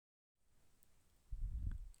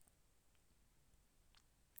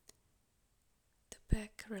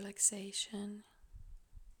back relaxation.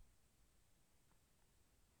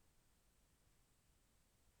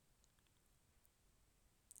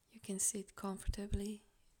 You can sit comfortably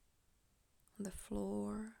on the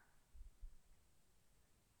floor,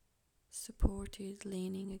 supported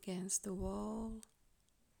leaning against the wall,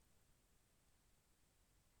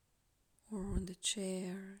 or on the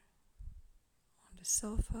chair, on the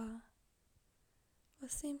sofa, or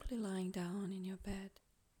simply lying down in your bed.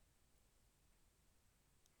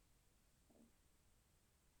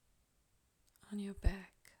 On your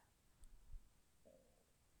back.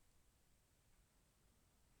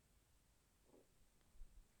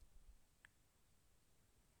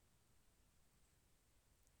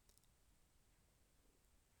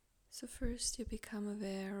 So first you become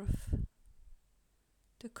aware of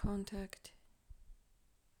the contact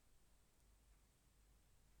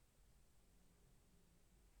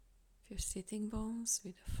of your sitting bones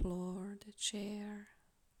with the floor, the chair,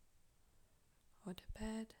 or the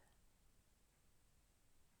bed.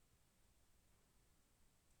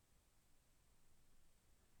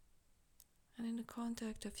 And in the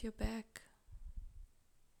contact of your back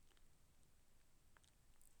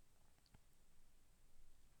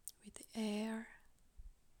with the air,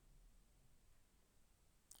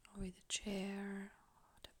 or with the chair,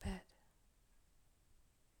 or the bed.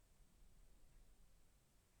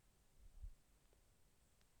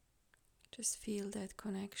 Just feel that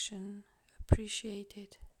connection, appreciate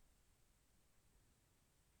it.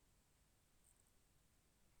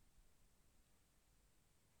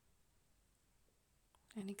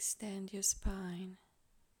 And extend your spine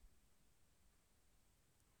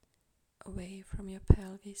away from your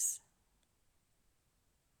pelvis.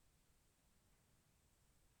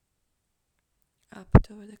 Up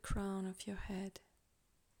toward the crown of your head.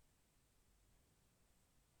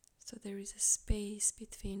 So there is a space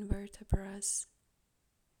between vertebrae.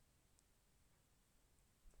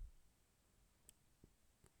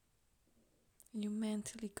 You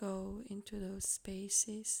mentally go into those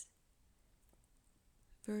spaces,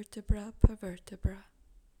 vertebra per vertebra.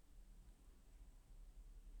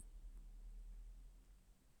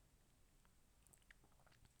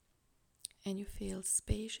 And you feel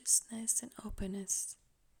spaciousness and openness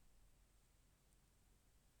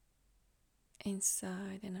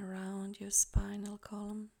inside and around your spinal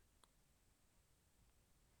column.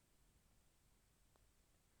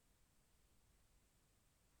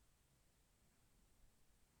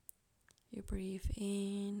 You breathe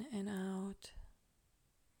in and out,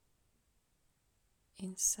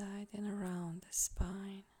 inside and around the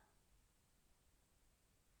spine.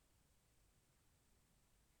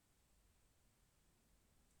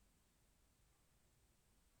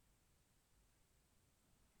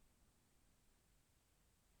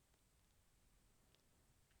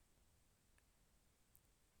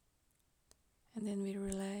 And then we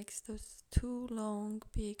relax those two long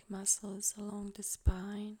big muscles along the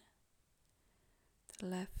spine, the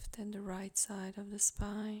left and the right side of the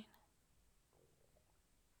spine.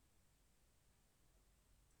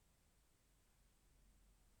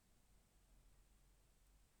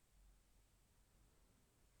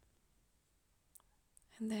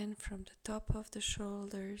 And then from the top of the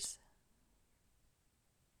shoulders,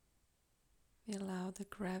 we allow the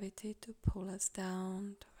gravity to pull us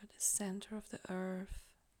down toward the center of the earth.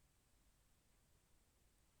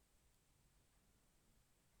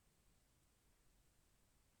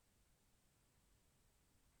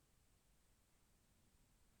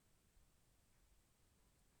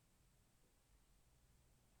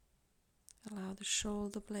 Allow the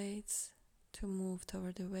shoulder blades to move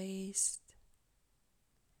toward the waist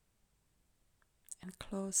and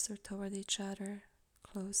closer toward each other,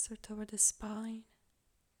 closer toward the spine.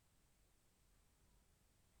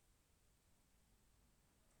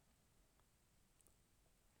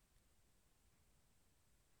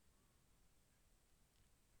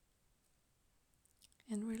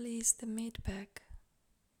 And release the mid-back,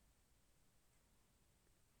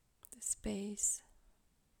 the space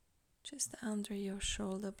just under your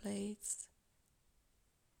shoulder blades.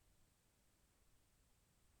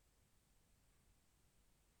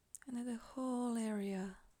 And let the whole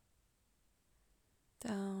area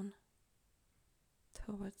down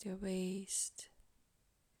towards your waist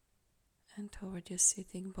and toward your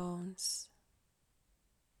sitting bones.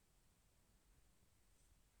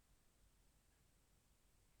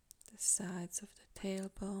 The sides of the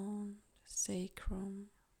tailbone, the sacrum,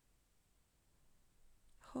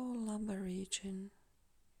 whole lumbar region.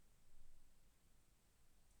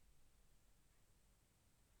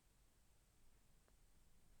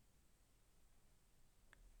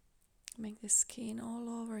 Make the skin all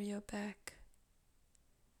over your back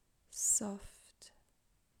soft,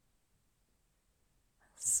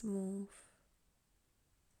 smooth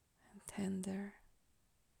and tender,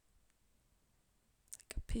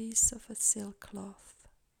 like a piece of a silk cloth.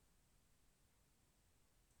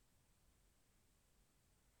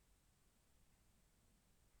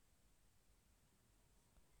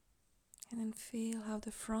 And then feel how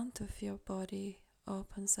the front of your body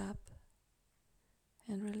opens up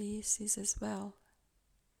and releases as well.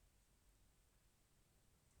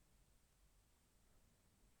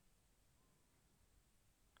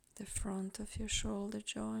 The front of your shoulder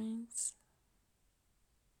joints,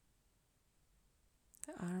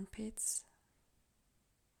 the armpits,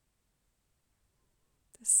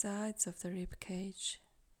 the sides of the rib cage,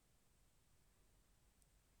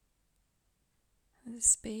 and the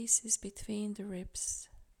spaces between the ribs,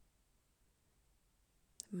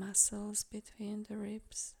 the muscles between the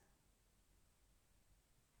ribs.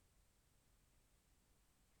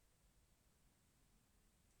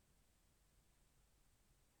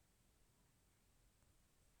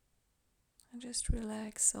 And just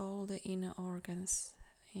relax all the inner organs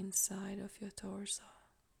inside of your torso.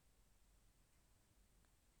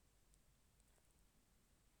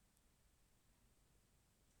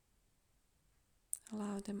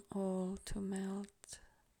 Allow them all to melt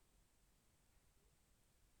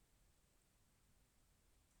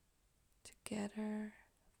together,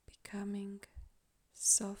 becoming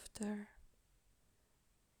softer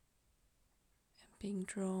and being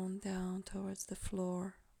drawn down towards the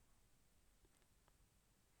floor.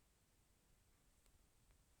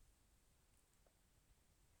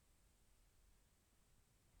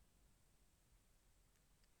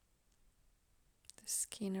 The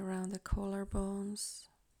skin around the collarbones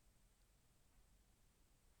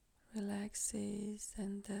relaxes,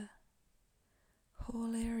 and the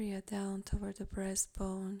whole area down toward the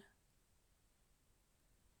breastbone,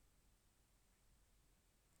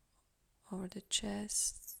 over the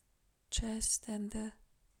chest and the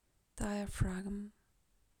diaphragm.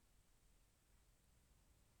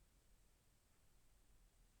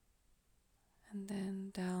 And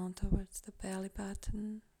then down towards the belly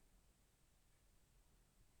button.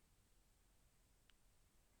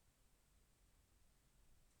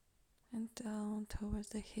 And down towards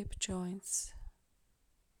the hip joints.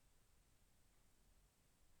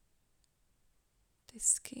 The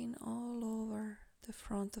skin all over the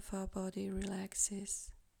front of our body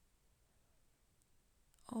relaxes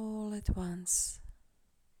all at once.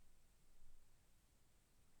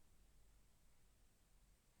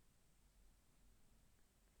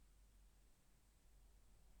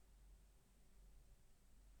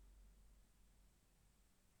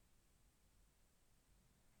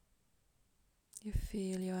 You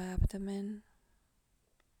feel your abdomen,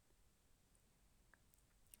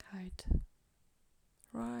 how it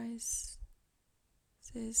rises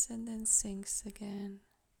and then sinks again.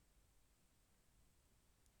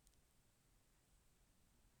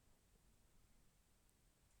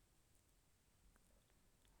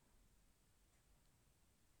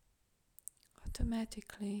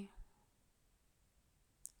 Automatically,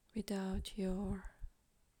 without your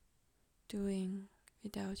doing,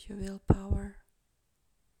 without your willpower,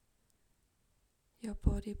 your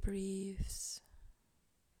body breathes.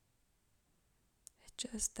 It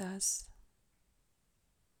just does.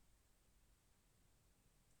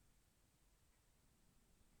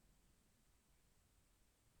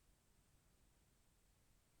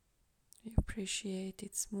 You appreciate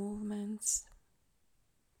its movements,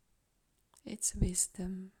 its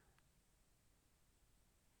wisdom.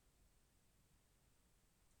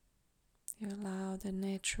 You allow the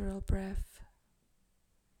natural breath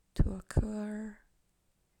to occur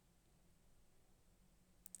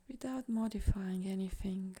without modifying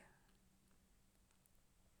anything.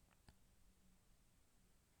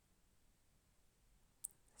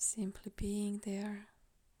 Simply being there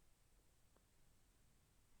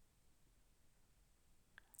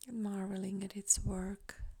and marveling at its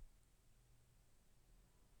work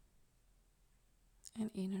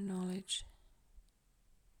and inner knowledge.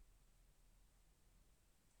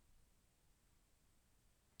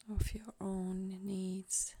 Of your own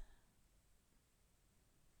needs.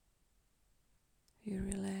 You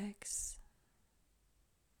relax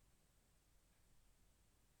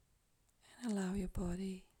and allow your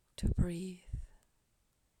body to breathe.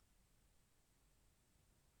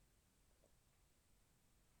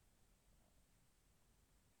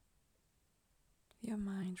 Your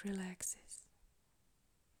mind relaxes.